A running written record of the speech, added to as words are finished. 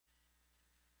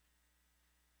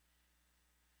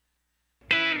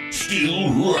Still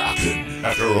rocking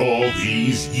after all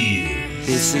these years.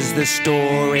 This is the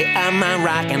story of my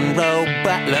rock and roll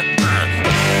butler.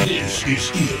 This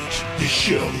is it, the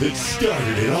show that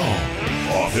started it all.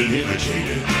 Often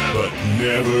imitated, but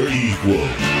never equal.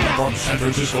 From San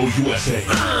Francisco, USA.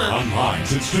 Online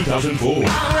since 2004.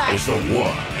 It's the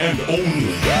one and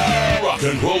only Rock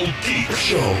and Roll Geek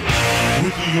Show.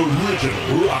 With the original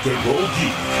Rock and Roll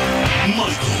Geek,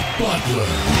 Michael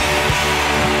Butler.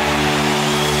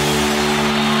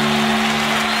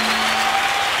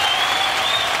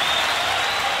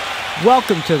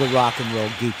 Welcome to the Rock and Roll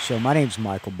Geek Show. My name's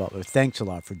Michael Butler. Thanks a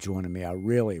lot for joining me. I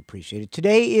really appreciate it.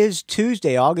 Today is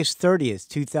Tuesday, August 30th,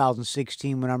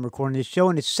 2016, when I'm recording this show,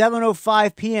 and it's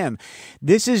 7:05 p.m.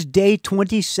 This is day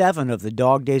 27 of the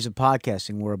Dog Days of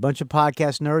Podcasting, where a bunch of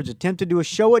podcast nerds attempt to do a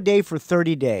show a day for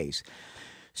 30 days.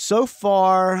 So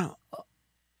far,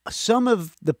 some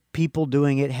of the people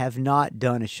doing it have not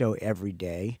done a show every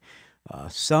day.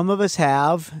 Some of us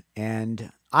have,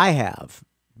 and I have.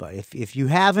 But if you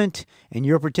haven't and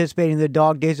you're participating in the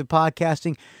Dog Days of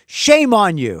Podcasting, shame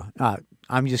on you.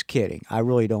 I'm just kidding. I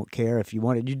really don't care. If you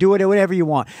want it, you do it whatever you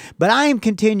want. But I am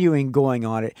continuing going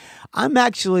on it. I'm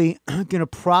actually going to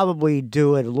probably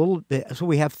do it a little bit. So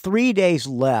we have 3 days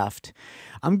left.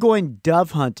 I'm going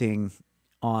dove hunting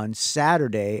on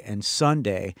Saturday and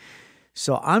Sunday.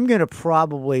 So I'm going to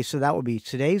probably, so that would be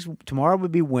tomorrow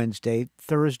would be Wednesday,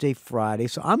 Thursday, Friday.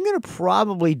 So I'm going to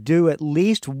probably do at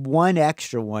least one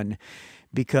extra one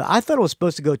because I thought it was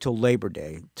supposed to go till Labor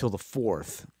Day, till the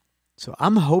 4th. So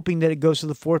I'm hoping that it goes to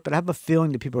the 4th, but I have a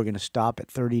feeling that people are going to stop at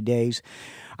 30 days.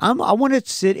 I want to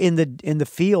sit in the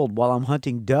field while I'm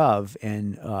hunting dove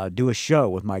and do a show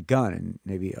with my gun and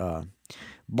maybe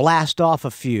blast off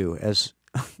a few as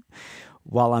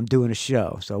while I'm doing a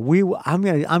show. So I'm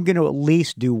gonna at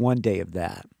least do one day of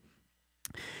that.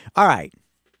 All right.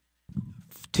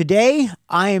 Today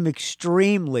I am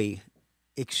extremely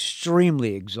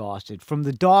exhausted from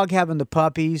the dog having the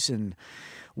puppies and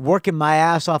working my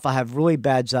ass off. I have really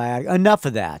bad sciatica. Enough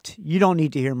of that. You don't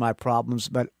need to hear my problems,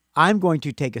 but I'm going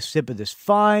to take a sip of this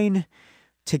fine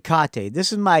Tecate.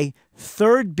 This is my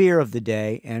third beer of the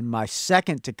day and my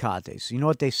second Tecate. So you know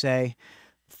what they say?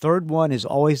 Third one is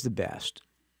always the best.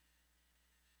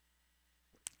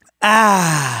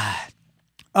 Oh.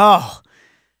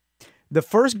 The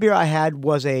first beer I had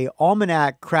was a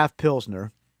Almanac Craft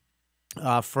Pilsner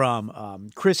from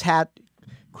Chris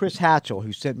Hatchell,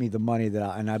 who sent me the money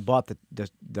and I bought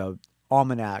the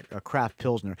Almanac Craft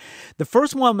Pilsner. The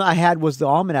first one I had was the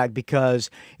Almanac because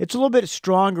it's a little bit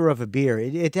stronger of a beer.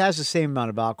 It has the same amount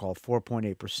of alcohol,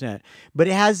 4.8%, but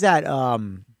it has that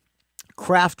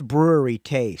craft brewery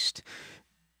taste,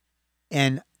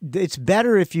 and it's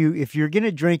better if you're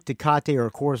gonna drink Tecate or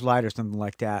a Coors Light or something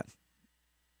like that.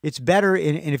 It's better,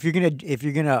 and if you're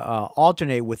gonna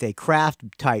alternate with a craft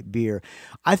type beer,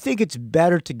 I think it's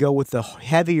better to go with the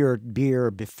heavier beer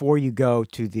before you go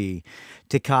to the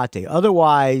Tecate.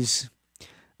 Otherwise,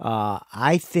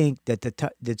 I think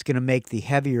that's going to make the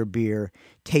heavier beer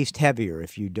taste heavier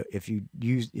if you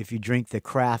drink the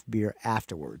craft beer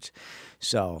afterwards.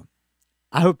 So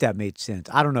I hope that made sense.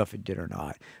 I don't know if it did or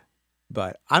not,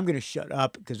 but I'm going to shut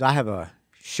up because I have a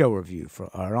show review or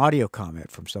an audio comment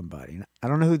from somebody. I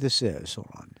don't know who this is. Hold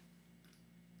on.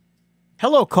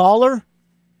 Hello, caller.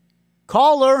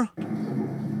 Caller.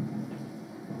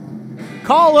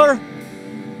 Caller.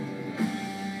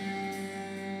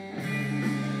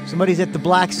 Somebody's at the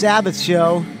Black Sabbath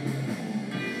show.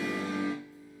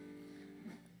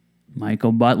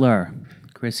 Michael Butler.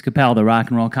 Chris Capel, the rock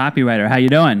and roll copywriter. How you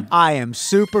doing? I am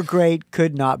super great.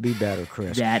 Could not be better,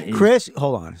 Chris. That is... Chris,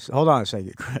 hold on a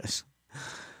second, Chris.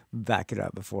 Back it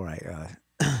up before I...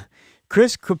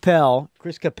 Chris Capel,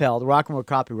 the rock and roll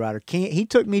copywriter, he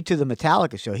took me to the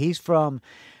Metallica show.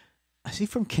 Is he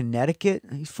from Connecticut?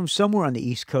 He's from somewhere on the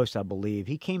East Coast, I believe.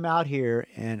 He came out here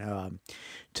and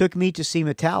took me to see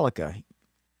Metallica.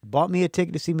 Bought me a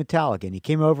ticket to see Metallica, and he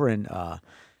came over and...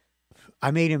 I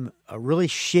made him a really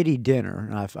shitty dinner.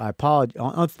 I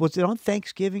apologize. Was it on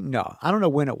Thanksgiving? No, I don't know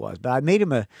when it was, but I made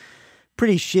him a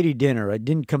pretty shitty dinner. It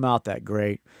didn't come out that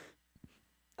great.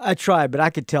 I tried, but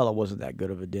I could tell it wasn't that good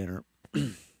of a dinner.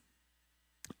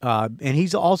 And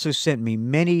he's also sent me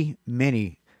many,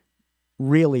 many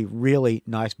really, really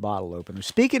nice bottle openers.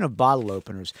 Speaking of bottle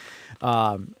openers,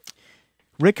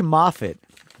 Rick Moffett,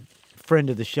 friend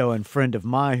of the show and friend of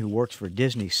mine who works for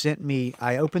Disney, sent me,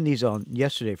 I opened these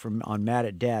yesterday on Mad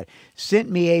at Dad, sent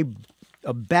me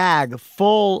a bag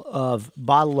full of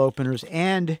bottle openers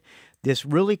and this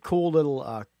really cool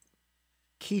little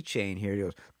keychain here. It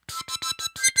goes,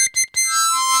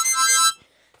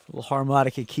 little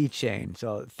harmonica keychain.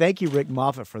 So thank you, Rick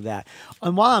Moffett, for that.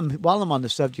 And while I'm on the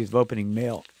subject of opening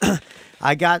mail,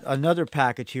 I got another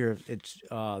package here. It's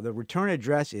the return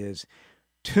address is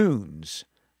Tunes,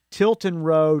 Tilton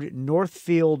Road,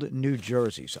 Northfield, New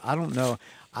Jersey. So I don't know.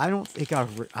 I don't think I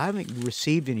haven't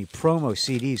received any promo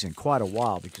CDs in quite a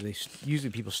while because usually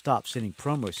people stop sending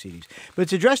promo CDs. But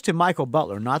it's addressed to Michael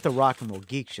Butler, not the Rock and Roll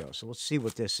Geek Show. So let's see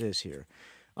what this is here.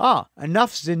 Ah,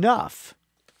 Enough's Enough.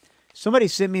 Somebody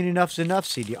sent me an Enough's Enough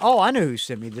CD. Oh, I know who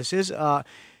sent me this. Is I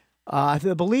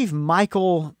believe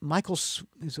Michael.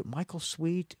 Is it Michael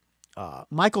Sweet?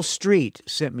 Michael Street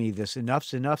sent me this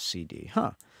Enough's Enough CD.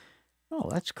 Huh. Oh,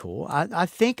 that's cool. I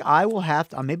think I will have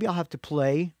to. Maybe I'll have to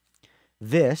play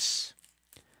this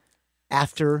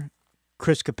after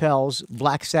Chris Capel's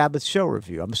Black Sabbath show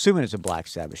review. I'm assuming it's a Black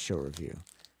Sabbath show review.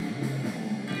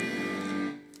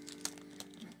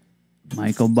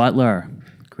 Michael Butler,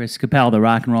 Chris Capel, the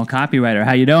rock and roll copywriter.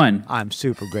 How you doing? I'm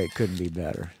super great. Couldn't be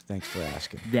better. Thanks for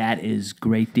asking. That is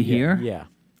great to hear. Yeah.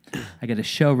 I got a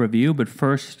show review, but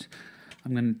first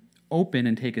I'm going to open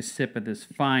and take a sip of this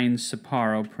fine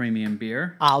Sapporo premium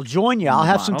beer. I'll join you. I'll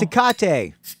have some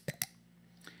Tecate.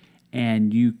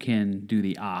 And you can do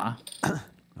the ah.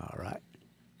 All right.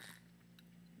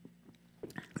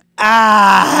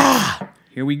 Ah!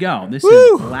 Here we go. This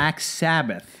Woo! is Black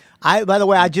Sabbath. By the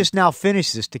way, I just now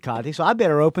finished this Tecate, so I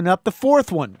better open up the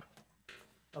fourth one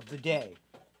of the day.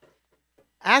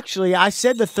 Actually, I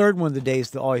said the third one of the day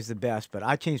is always the best, but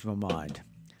I changed my mind.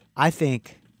 I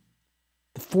think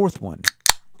the fourth one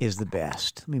is the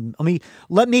best.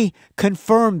 Let me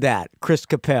confirm that, Chris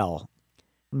Capel.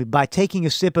 By taking a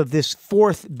sip of this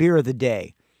fourth beer of the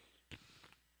day.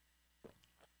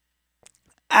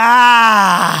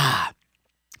 Ah!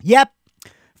 Yep.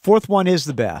 Fourth one is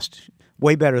the best.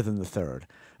 Way better than the third.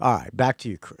 All right, back to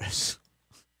you, Chris.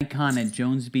 Icon at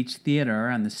Jones Beach Theater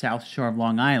on the South Shore of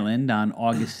Long Island on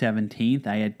August 17th.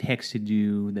 I had texted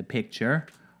you the picture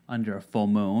under a full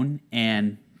moon.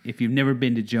 And if you've never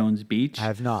been to Jones Beach... I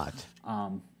have not.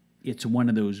 It's one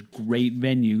of those great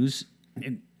venues.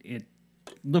 It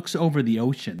looks over the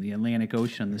ocean, the Atlantic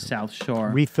Ocean, the South Shore.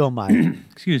 Refill my...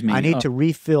 Excuse me. I need to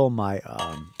refill my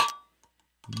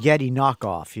Yeti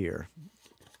knockoff here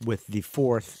with the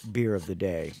fourth beer of the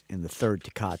day and the third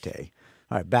Tecate.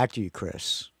 All right, back to you,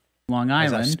 Chris. Long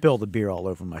Island. As I spill the beer all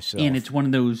over myself. And it's one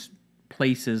of those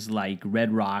places like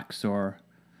Red Rocks or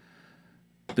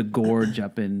the Gorge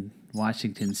up in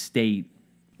Washington State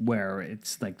where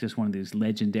it's like just one of these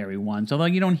legendary ones. Although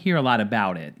you don't hear a lot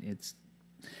about it.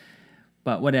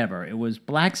 But whatever. It was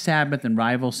Black Sabbath and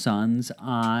Rival Sons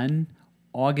on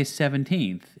August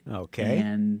 17th. Okay.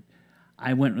 And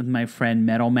I went with my friend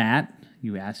Metal Matt.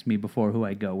 You asked me before who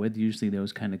I go with. Usually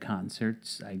those kind of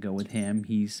concerts, I go with him.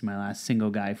 He's my last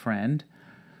single guy friend.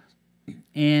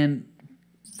 And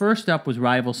first up was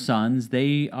Rival Sons.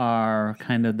 They are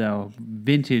kind of the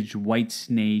vintage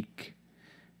Whitesnake,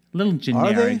 little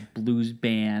generic blues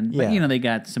band. Yeah. But, they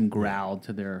got some growl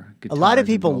to their guitars. A lot of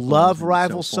people and love and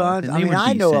Rival so forth. Sons. And I they mean, were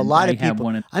I know a decent. lot of I have people.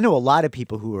 one I know a lot of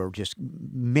people who are just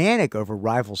manic over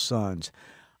Rival Sons.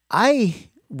 I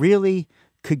really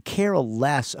could care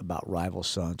less about Rival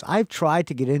Sons. I've tried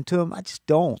to get into them. I just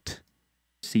don't.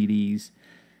 CDs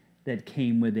that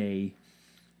came with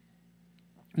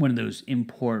one of those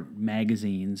import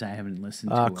magazines. I haven't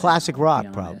listened to it. Classic I'll rock, be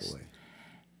honest. probably.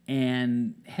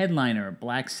 And headliner,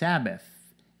 Black Sabbath.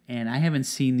 And I haven't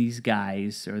seen these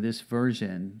guys or this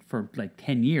version for like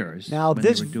 10 years. Now, when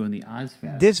this they were doing the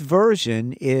Ozfest. This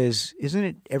version isn't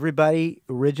it everybody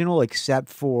original except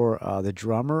for the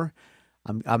drummer?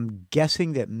 I'm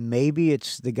guessing that maybe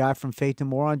it's the guy from Faith No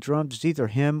More on drums. It's either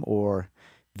him or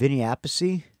Vinny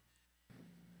Appice.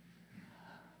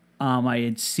 I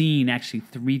had seen actually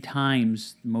 3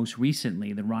 times most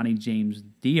recently the Ronnie James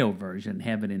Dio version,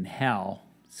 Heaven and Hell,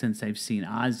 since I've seen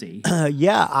Ozzy.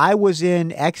 Yeah, I was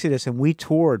in Exodus and we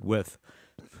toured with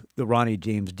the Ronnie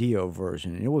James Dio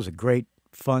version. And it was a great,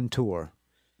 fun tour.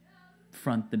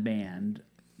 Front the band.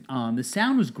 The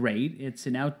sound was great. It's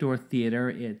an outdoor theater.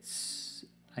 It's,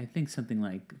 I think, something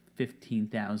like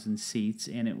 15,000 seats,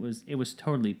 and it was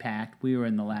totally packed. We were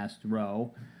in the last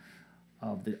row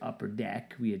of the upper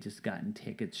deck. We had just gotten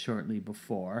tickets shortly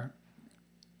before,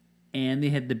 and they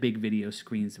had the big video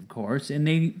screens, of course, and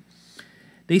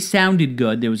they sounded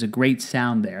good. There was a great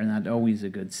sound there, not always a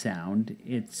good sound.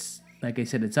 It's, like I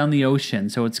said, it's on the ocean,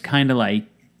 so it's kind of like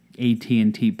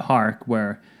AT&T Park,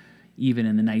 where even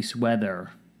in the nice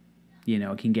weather,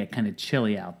 it can get kind of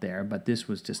chilly out there, but this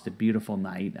was just a beautiful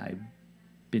night. I've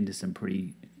been to some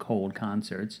pretty cold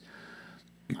concerts.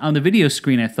 On the video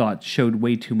screen, I thought, showed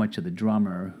way too much of the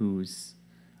drummer, who's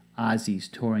Ozzy's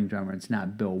touring drummer. It's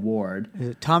not Bill Ward. Is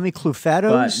it Tommy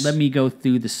Clufettos? But let me go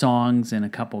through the songs and a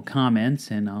couple comments,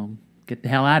 and I'll get the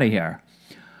hell out of here.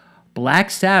 Black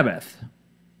Sabbath.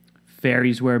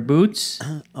 Fairies Wear Boots.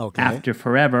 Okay. After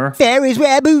Forever. Fairies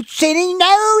wear boots and they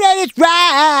know that it's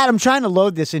right. I'm trying to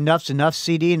load this Enough's Enough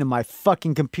CD into my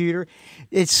fucking computer.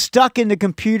 It's stuck in the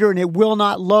computer and it will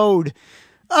not load.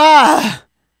 Ah!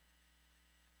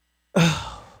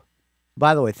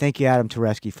 By the way, thank you, Adam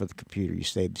TURETSKY, for the computer. You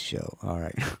saved the show. All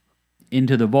right.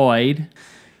 Into the Void.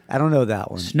 I don't know that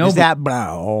one. Snow Is that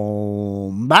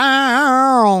boom, boom,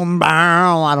 boom?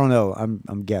 I don't know.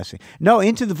 I'm guessing. No,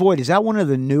 Into the Void. Is that one of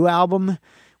the new album?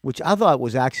 Which I thought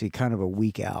was actually kind of a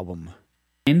weak album.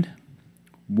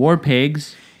 War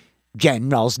Pigs.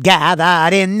 Generals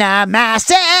gathered in the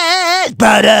masses,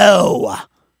 but oh.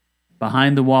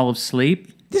 Behind the Wall of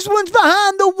Sleep. This one's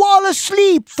Behind the Wall of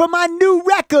Sleep from my new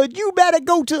record. You better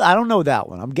go to... I don't know that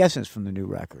one. I'm guessing it's from the new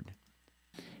record.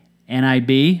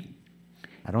 NIB.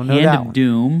 I don't know Hand that of one.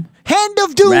 Doom. Hand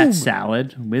of Doom. Rat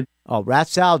Salad with Oh, Rat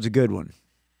Salad's a good one.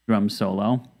 drum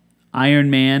solo. Iron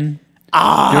Man.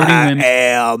 All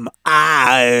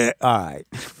right.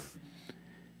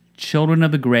 Children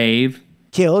of the Grave.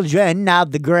 Children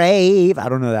of the Grave. I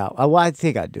don't know that. Well, I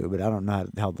think I do, but I don't know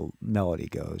how the melody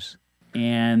goes.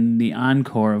 And the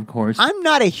encore, of course. I'm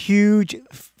not a huge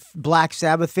Black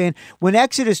Sabbath fan. When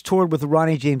Exodus toured with the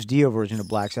Ronnie James Dio version of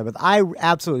Black Sabbath, I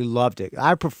absolutely loved it.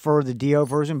 I prefer the Dio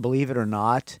version, believe it or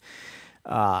not,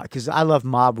 because I love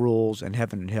Mob Rules and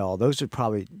Heaven and Hell. Those are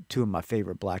probably two of my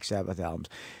favorite Black Sabbath albums.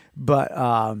 But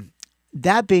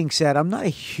that being said, I'm not a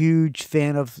huge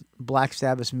fan of Black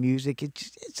Sabbath's music.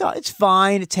 It's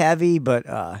fine. It's heavy, but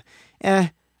I'm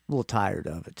a little tired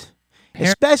of it.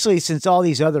 Especially since all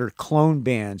these other clone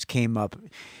bands came up,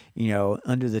 you know,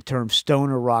 under the term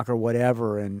stoner rock or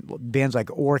whatever, and bands like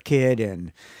Orchid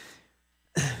and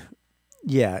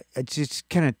yeah, it just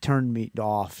kind of turned me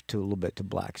off to a little bit to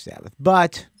Black Sabbath.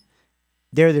 But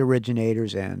they're the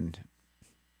originators, and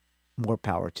more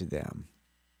power to them.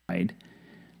 Right.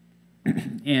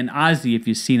 And Ozzy, if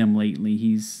you've seen him lately,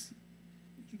 he's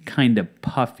kind of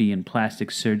puffy and plastic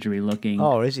surgery looking.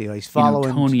 Oh, is he? He's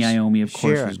following Tony Iommi, of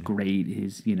course, Sharon. was great.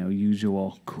 His,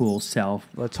 usual cool self.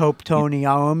 Let's hope Tony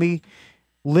Iommi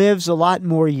lives a lot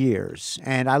more years.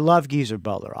 And I love Geezer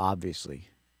Butler, obviously.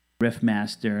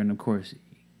 Riffmaster, and of course,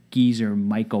 Geezer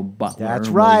Michael Butler. That's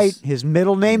right. His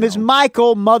middle name is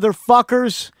Michael,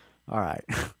 motherfuckers. All right.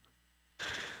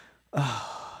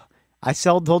 I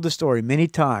told the story many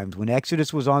times. When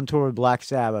Exodus was on tour with Black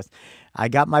Sabbath, I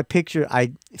got my picture.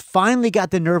 I finally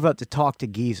got the nerve up to talk to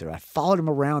Geezer. I followed him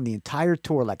around the entire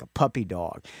tour like a puppy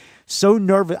dog. So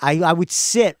nervous. I would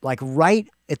sit like right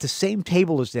at the same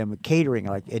table as them at catering,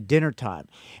 like at dinner time.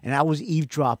 And I was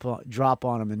drop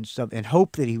on him and stuff, and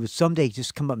hope that he would someday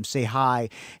just come up and say hi.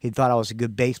 He thought I was a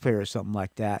good bass player or something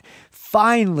like that.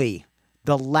 Finally,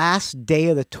 the last day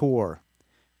of the tour,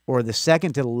 or the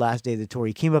second to the last day of the tour,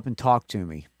 he came up and talked to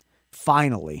me.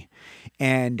 Finally.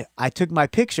 And I took my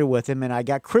picture with him, and I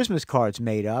got Christmas cards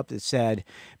made up that said,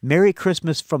 "Merry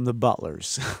Christmas from the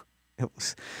Butlers."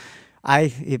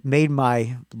 It made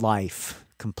my life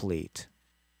complete.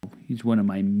 He's one of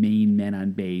my main men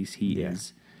on bass. He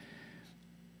is,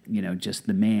 just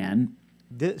the man.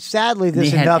 Sadly,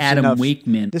 this they had Enough's Adam Enough.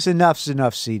 Wakeman. This Enough's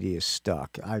Enough CD is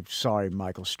stuck. I'm sorry,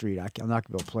 Michael Street. I'm not going to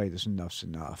be able to play this Enough's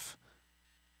Enough.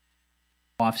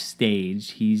 Off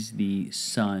stage, he's the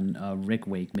son of Rick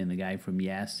Wakeman, the guy from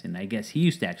Yes, and I guess he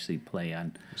used to actually play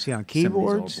on See on some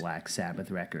keyboards. of these old Black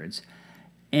Sabbath records.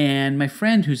 And my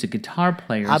friend, who's a guitar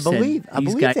player, I said believe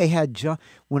these guys, they had John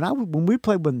when we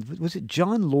played. Was it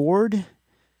John Lord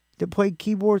that played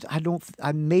keyboards?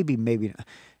 Maybe not.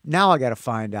 Now I got to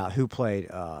find out who played.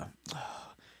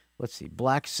 Let's see,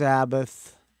 Black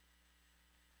Sabbath.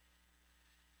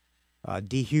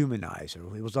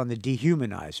 Dehumanizer. It was on the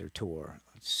Dehumanizer tour.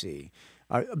 Let's see.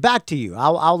 All right, back to you.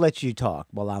 I'll let you talk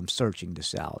while I'm searching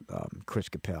this out, Chris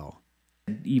Capel.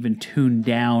 even tuned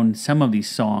down some of these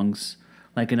songs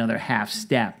like another half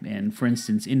step. And for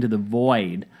instance, Into the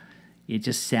Void, it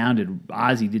just sounded,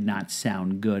 Ozzy did not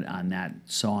sound good on that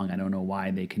song. I don't know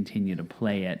why they continue to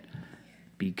play it,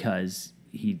 because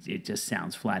it just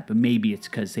sounds flat. But maybe it's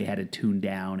because they had it tuned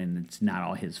down and it's not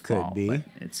all his fault. Could be. But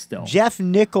it's still. Jeff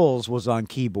Nichols was on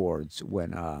keyboards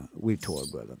when we toured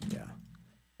with him. Yeah.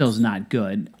 Still's not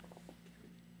good.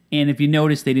 And if you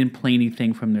notice, they didn't play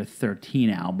anything from their 13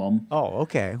 album. Oh,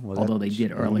 okay. Well, although they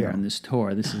did earlier on this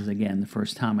tour. This is, again, the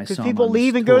first time I saw them on people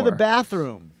leave and tour. go to the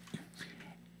bathroom.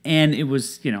 And it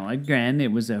was, you know, again,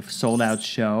 it was a sold-out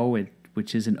show,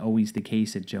 which isn't always the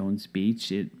case at Jones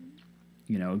Beach. You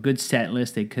know, a good set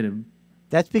list. They could have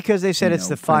That's because they said you it's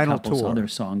know, the final put a couple tour. other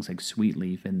songs like Sweet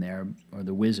Leaf in there or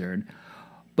The Wizard.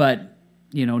 But,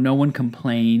 you know, no one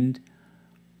complained.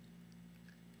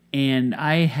 And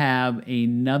I have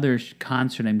another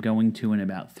concert I'm going to in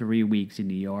about 3 weeks in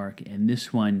New York. And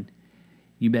this one,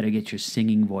 you better get your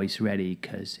singing voice ready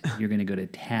because you're going to go to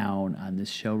town on this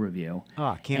show review. Oh,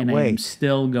 I can't and wait. I'm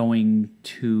still going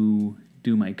to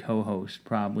do my co-host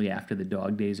probably after the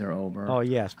dog days are over. Oh,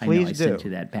 yes, I know please I do. sent you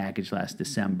that package last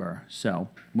December. So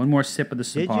one more sip of the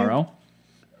Did you? Sapporo.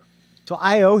 So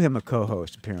I owe him a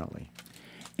co-host, apparently.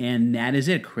 And that is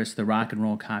it. Chris, the rock and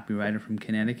roll copywriter from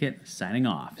Connecticut, signing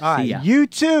off. All See right, ya. you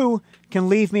too can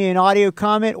leave me an audio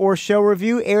comment or show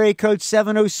review. Area code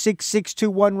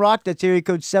 706-621-ROCK. That's area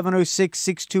code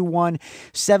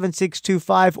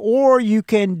 706-621-7625. Or you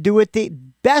can do it the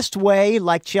best way,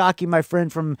 like Chiaki, my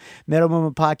friend from Metal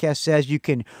Movement Podcast, says. You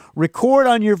can record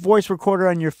on your voice recorder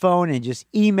on your phone and just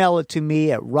email it to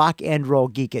me at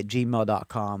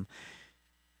rockandrollgeek@gmail.com.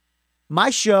 My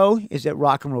show is at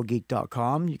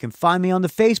rockandrollgeek.com. You can find me on the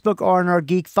Facebook R&R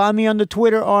Geek. Find me on the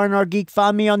Twitter R&R Geek.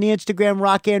 Find me on the Instagram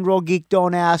Rock and Roll Geek.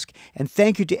 Don't ask. And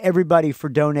thank you to everybody for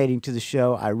donating to the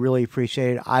show. I really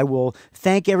appreciate it. I will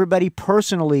thank everybody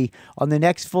personally on the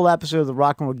next full episode of the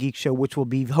Rock and Roll Geek Show, which will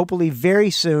be hopefully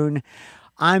very soon.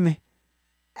 I'm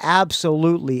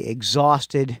absolutely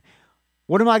exhausted.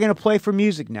 What am I going to play for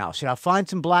music now? Should I find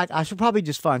some I should probably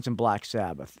just find some Black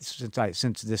Sabbath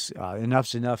since this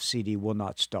Enough's Enough CD will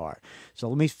not start. So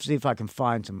let me see if I can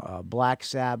find some Black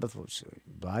Sabbath.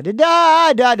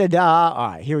 Da-da-da-da-da-da.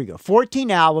 All right, here we go.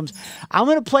 14 albums. I'm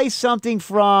going to play something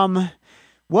from,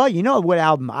 well, you know what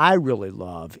album I really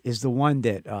love is the one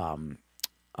that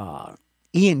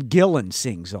Ian Gillan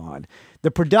sings on.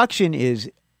 The production is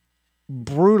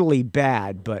brutally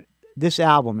bad, but this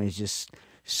album is just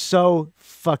so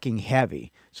fucking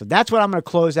heavy. So that's what I'm going to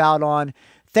close out on.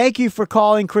 Thank you for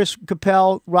calling, Chris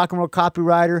Capel, rock and roll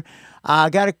copywriter.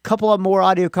 I got a couple of more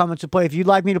audio comments to play. If you'd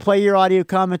like me to play your audio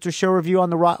comments or show review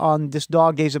on this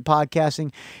Dog Days of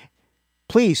Podcasting,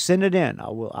 please send it in.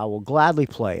 I will gladly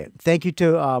play it. Thank you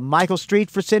to Michael Street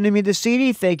for sending me the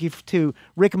CD. Thank you to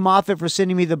Rick Moffett for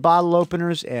sending me the bottle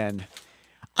openers. And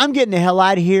I'm getting the hell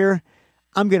out of here.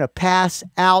 I'm going to pass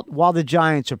out while the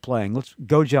Giants are playing. Let's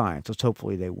go Giants. Let's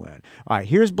hopefully they win. All right,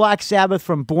 here's Black Sabbath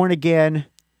from Born Again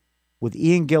with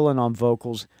Ian Gillan on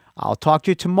vocals. I'll talk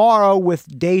to you tomorrow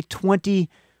with day 20.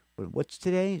 What's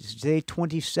today? It's day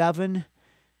 27.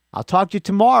 I'll talk to you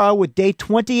tomorrow with day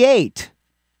 28.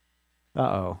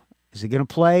 Uh-oh. Is it going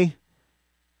to play?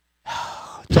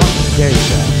 There you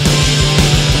go.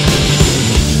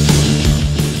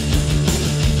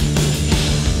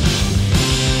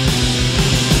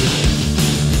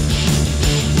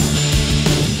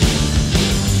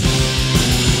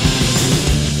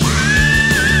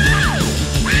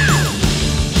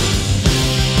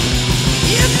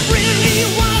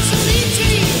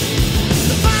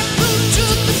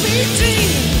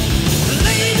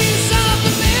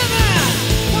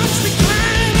 Watch me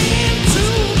climb into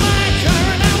my car,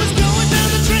 and I was going down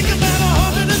the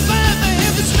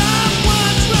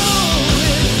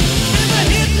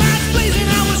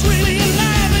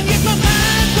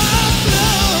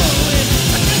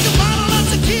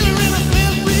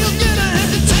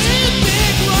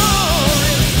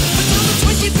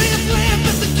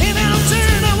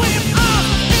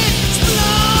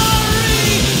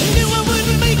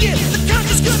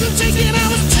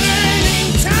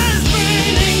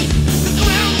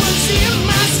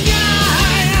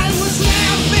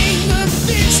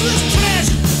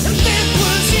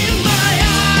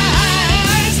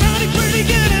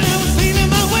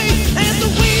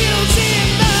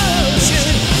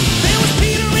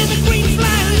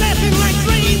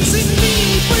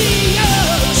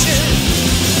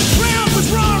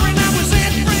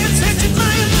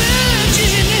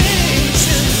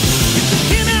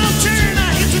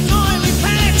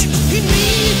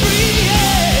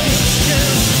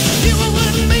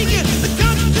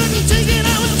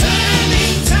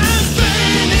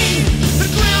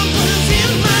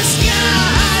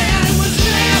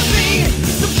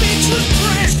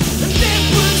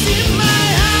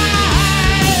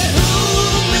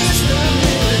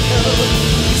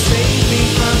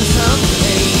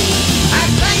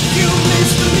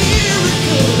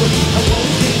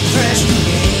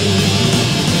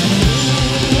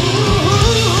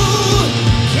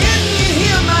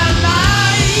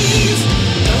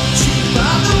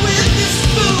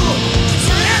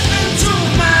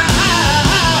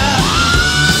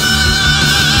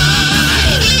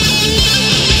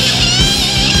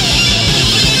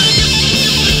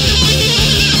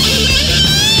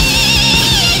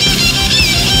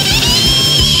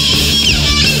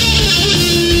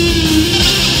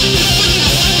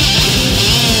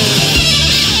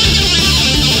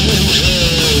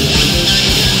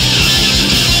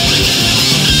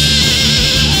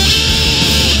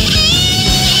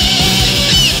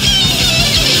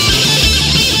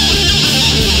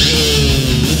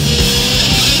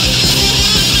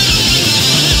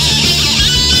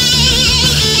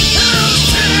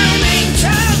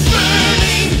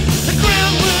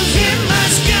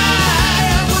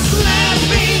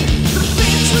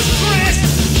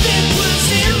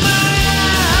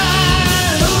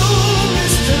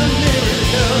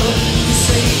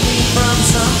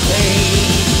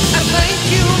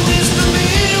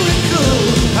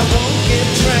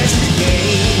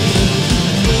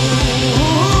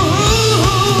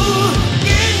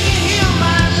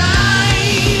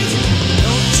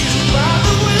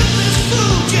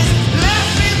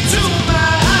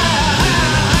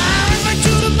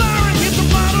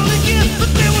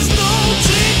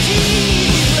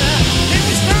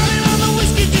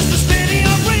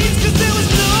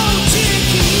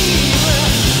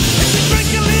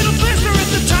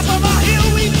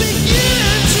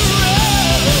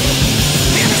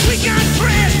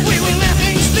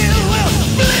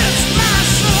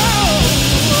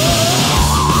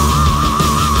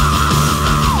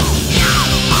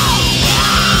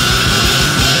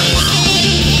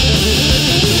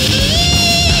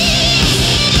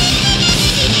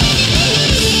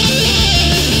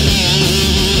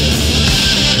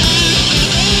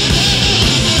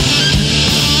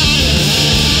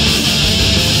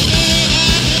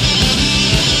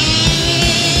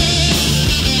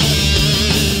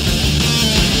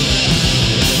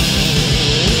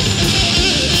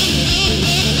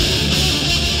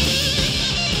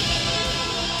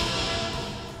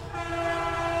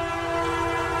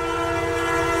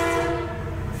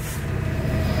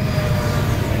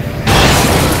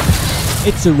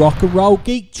It's a rock and roll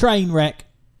geek train wreck.